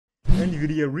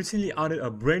Nvidia recently added a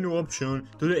brand new option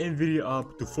to the Nvidia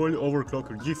app to fully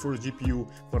overclock your Geforce GPU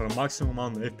for a maximum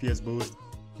amount of FPS boost,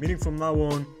 meaning from now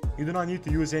on, you do not need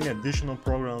to use any additional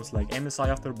programs like MSI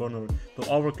Afterburner to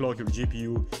overclock your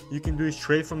GPU. You can do it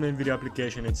straight from the Nvidia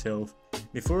application itself.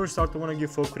 Before we start, I want to give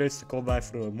full credits to Choppa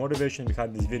for the motivation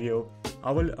behind this video.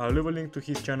 I'll leave a link to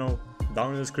his channel down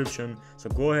in the description, so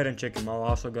go ahead and check him out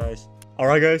also, guys.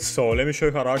 Alright guys, so let me show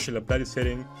you how to actually apply this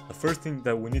setting. The first thing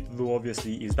that we need to do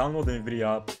obviously is download the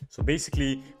Nvidia app. So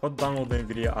basically, how to download the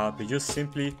Nvidia app, you just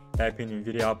simply type in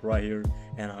Nvidia app right here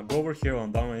and go over here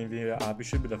on download Nvidia app. It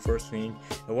should be the first thing.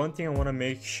 The one thing I want to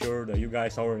make sure that you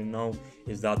guys already know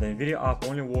is that the Nvidia app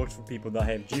only works for people that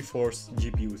have Geforce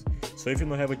GPUs. So if you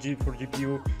don't have a Geforce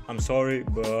GPU, I'm sorry,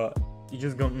 but it's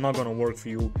just not gonna work for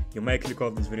you. You may click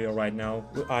off this video right now.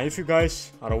 If you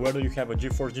guys are aware that you have a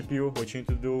Geforce GPU, what you need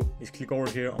to do is click over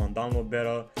here on download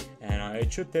beta, and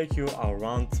it should take you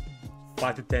around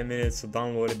 5 to 10 minutes to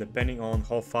download it, depending on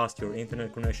how fast your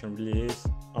internet connection really is.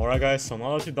 Alright guys, so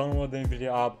now that you download the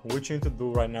Nvidia app, what you need to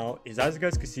do right now is, as you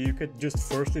guys can see, you could just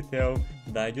firstly tell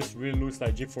that it just really looks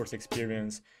like Geforce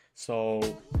experience. So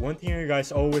one thing you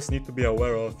guys always need to be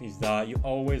aware of is that you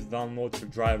always download your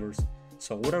drivers.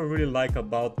 So what I really like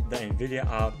about the Nvidia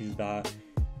app is that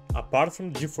apart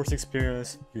from the Geforce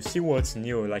experience, you see what's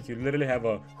new. Like, you literally have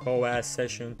a whole ass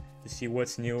session to see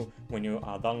what's new when you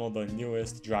download the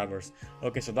newest drivers.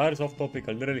 Okay, so that is off topic.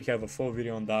 I literally have a full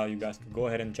video on that. You guys can go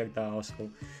ahead and check that also.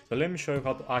 So let me show you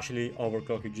how to actually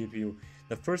overclock your GPU.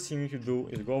 The first thing you need to do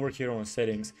is go over here on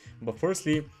settings, but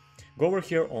firstly, go over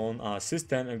here on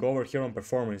system and go over here on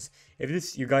performance. If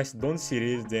this you guys don't see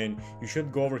this, then you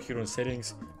should go over here on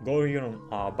settings, go over here on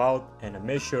about, and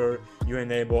make sure you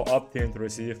enable opt-in to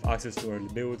receive access to early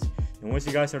builds. And once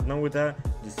you guys are done with that,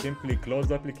 just simply close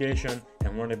the application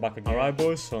and run it back again. Alright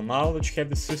boys, so now that you have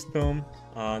the system,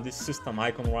 this system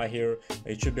icon right here,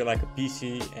 it should be like a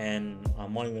PC and a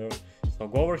monitor. So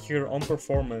go over here on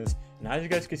performance, and as you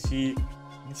guys can see,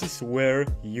 this is where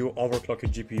you overclock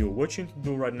your GPU. What you need to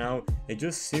do right now is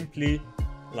just simply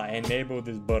enable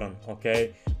this button.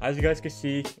 Okay, as you guys can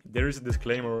see, there is a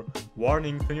disclaimer: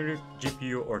 warning, turning your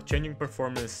GPU or changing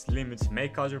performance limits may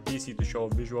cause your PC to show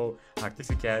visual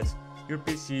artifacts. Your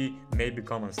PC may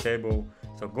become unstable.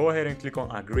 So go ahead and click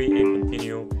on agree and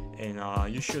continue, and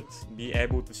you should be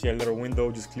able to see a little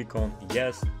window. Just click on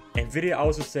yes. Nvidia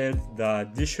also said that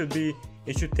it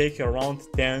should take you around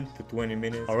 10 to 20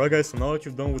 minutes. Alright guys, so now that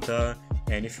you've done with that,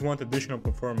 and if you want additional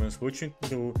performance, what you need to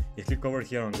do is click over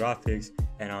here on graphics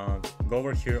and go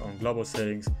over here on global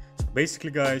settings. So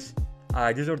basically guys,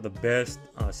 these are the best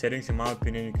settings in my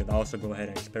opinion. You can also go ahead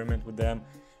and experiment with them.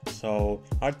 So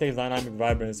RTX dynamic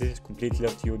vibrance, this is completely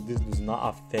up to you. This does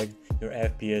not affect your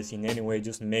FPS in any way,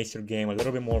 just makes your game a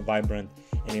little bit more vibrant,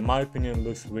 and in my opinion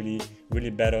looks really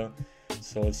better.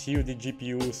 So CUD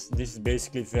GPUs, this is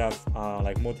basically if you have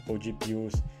like multiple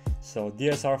GPUs. So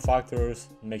DSR factors,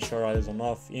 make sure that is on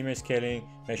off. Image scaling,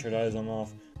 make sure that is on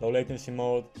off. Low latency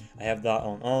mode, I have that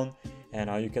on,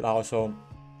 and you can also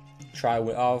try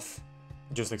with off.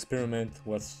 Just experiment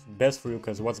what's best for you,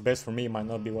 because what's best for me might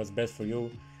not be what's best for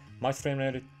you. Max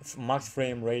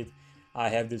frame rate, I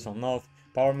have this on off.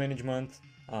 Power management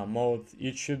mode,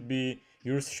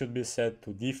 yours should be set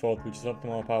to default, which is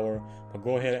optimal power, but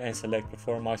go ahead and select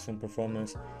perform maximum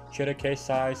performance. Shader case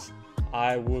size,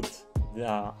 I would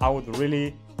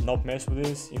really not mess with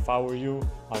this. If I were you,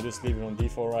 I'll just leave it on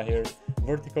default right here.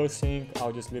 Vertical sync,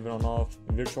 I'll just leave it on off.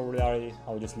 Virtual reality,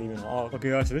 I'll just leave it on off.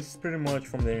 Okay guys, so this is pretty much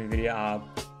from the Nvidia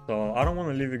app. So I don't want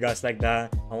to leave you guys like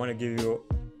that. I want to give you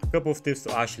a couple of tips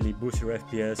to actually boost your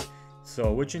FPS.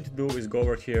 So what you need to do is go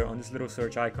over here on this little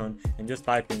search icon and just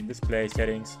type in display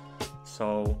settings.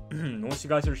 So once you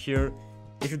guys are here,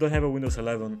 if you don't have a Windows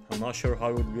 11, I'm not sure how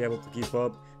you would be able to keep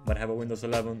up, but I have a Windows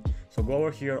 11. So go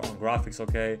over here on graphics,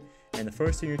 okay? And the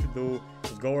first thing you need to do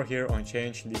is go over here on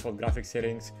change default graphics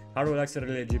settings, hardware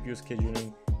accelerated GPU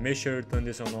scheduling. Make sure to turn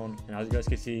this on, and as you guys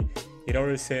can see, it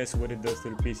already says what it does to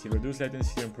your PC: reduce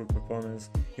latency, improve performance.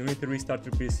 You need to restart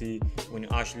your PC when you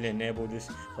actually enable this.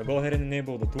 So go ahead and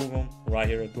enable the two of them right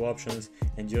here, two options,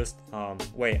 and just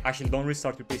wait. Actually, don't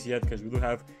restart your PC yet, because we do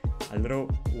have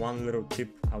one little tip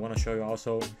I want to show you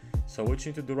also. So what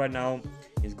you need to do right now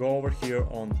is go over here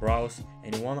on browse,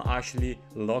 and you want to actually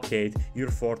locate your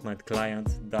Fortnite client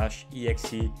 -exe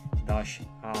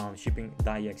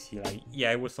shipping.exe. Like,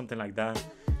 yeah, it was something like that.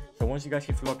 So once you guys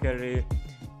have located it,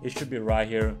 it should be right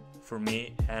here for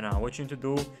me. And what you need to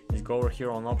do is go over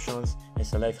here on options and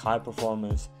select high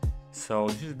performance. So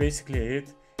this is basically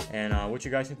it. And what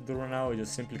you guys need to do right now is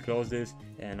just simply close this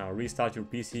and restart your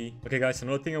PC. Okay guys,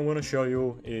 another thing I want to show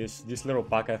you is this little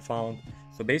pack I found.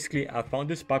 So basically I found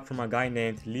this pack from a guy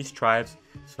named Lee Stripes.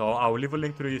 So I will leave a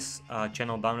link to his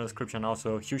channel down in the description.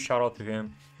 Also huge shout out to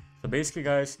him. So basically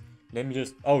guys, let me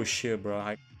just, oh shit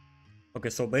bro. Okay,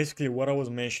 so basically what I was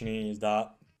mentioning is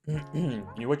that what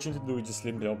you need to do is just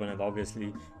simply open it.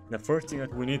 Obviously the first thing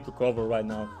that we need to cover right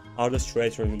now are the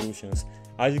stretch resolutions.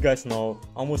 As you guys know,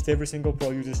 almost every single pro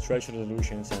uses stretch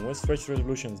resolutions, and what stretch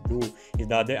resolutions do is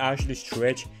that they actually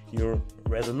stretch your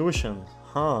resolution.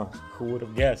 Who would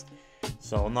have guessed?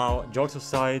 So now, jokes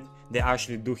aside, they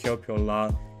actually do help you a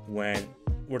lot when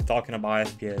we're talking about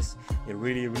FPS. It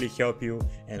really help you.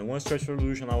 And one stretch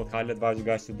resolution I would highly advise you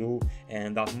guys to do,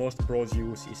 and that most pros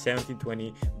use, is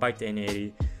 1720 by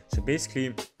 1080. So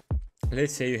basically,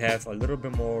 let's say you have a little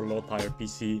bit more low tier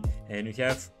PC and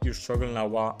you're struggling a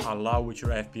lot with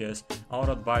your FPS. I would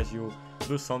advise you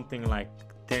do something like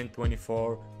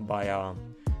 1024 by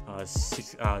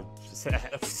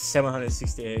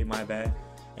 768, my bad.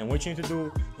 And what you need to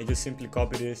do is just simply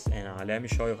copy this, and let me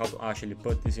show you how to actually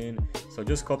put this in. So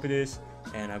just copy this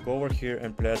and go over here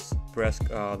and press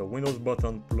the Windows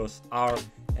button plus R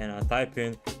and type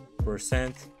in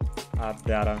 %app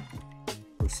data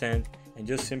 %, and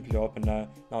just simply open that.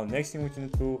 Now next thing we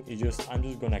need to do is I'm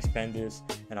just gonna expand this,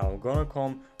 and I'm gonna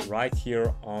come right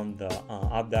here on the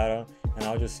app data, and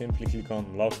I'll just simply click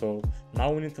on local.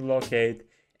 Now we need to locate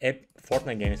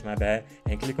Fortnite games, my bad,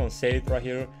 and click on save right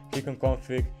here, click on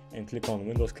config and click on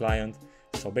Windows client.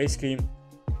 So basically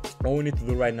all we need to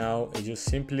do right now is just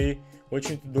simply, what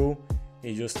you need to do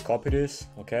is just copy this,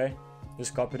 okay,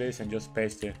 just copy this and just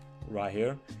paste it right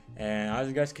here. And as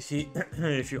you guys can see,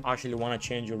 if you actually want to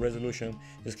change your resolution,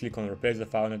 just click on replace the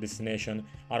file in the destination.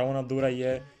 I don't want to do that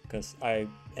yet because I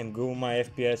am good with my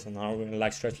FPS and I don't really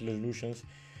like stretch resolutions,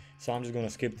 so I'm just going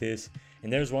to skip this.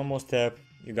 And there's one more step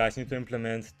you guys need to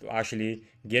implement to actually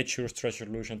get your stretch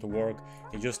resolution to work.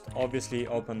 You just obviously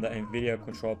open the Nvidia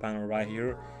control panel right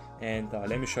here, and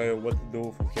let me show you what to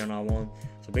do from here now on.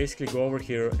 So basically go over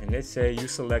here, and let's say you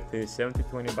selected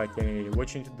 1720 by 1080.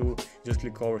 What you need to do, just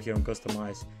click over here on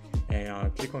customize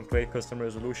and click on create custom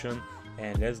resolution,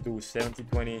 and let's do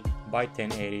 1720 by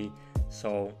 1080.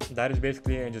 So that is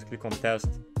basically it, and just click on test.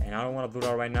 And I don't want to do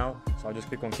that right now, so I'll just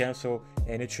click on cancel,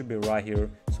 and it should be right here.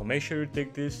 So make sure you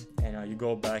take this and you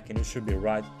go back, and it should be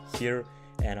right here,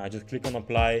 and I just click on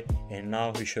apply, and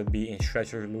now we should be in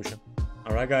stretch resolution.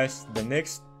 Alright guys, the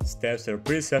next steps are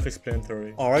pretty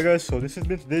self-explanatory. Alright guys, so this has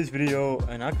been today's video,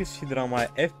 and I can see that my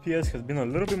FPS has been a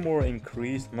little bit more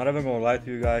increased. I'm not even gonna lie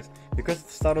to you guys, because at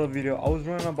the start of the video I was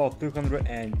running about 200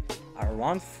 and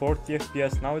around 40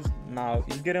 FPS. Now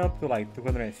it's getting up to like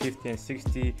 250 and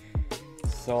 60.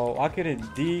 So I can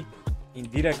indeed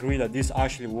agree that this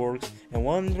actually works. And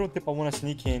one little tip I want to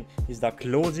sneak in is that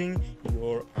closing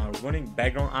your running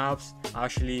background apps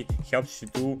actually helps you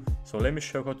too. So let me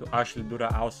show you how to actually do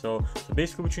that also. So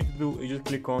basically what you need to do is just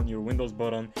click on your Windows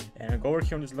button and go over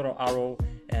here on this little arrow,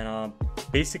 and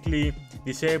basically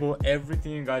disable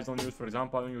everything you guys don't use. For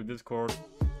example, I don't use Discord,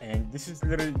 and this is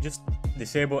literally just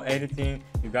disable anything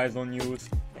you guys don't use,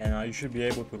 and you should be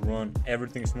able to run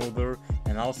everything smoother,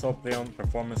 and also play on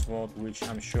performance mode, which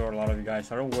I'm sure a lot of you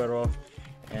guys are aware of.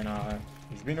 And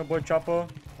it's been your boy Choppa.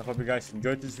 I hope you guys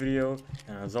enjoyed this video,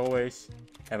 and as always,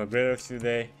 have a great rest of your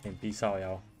day, and peace out,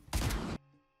 y'all.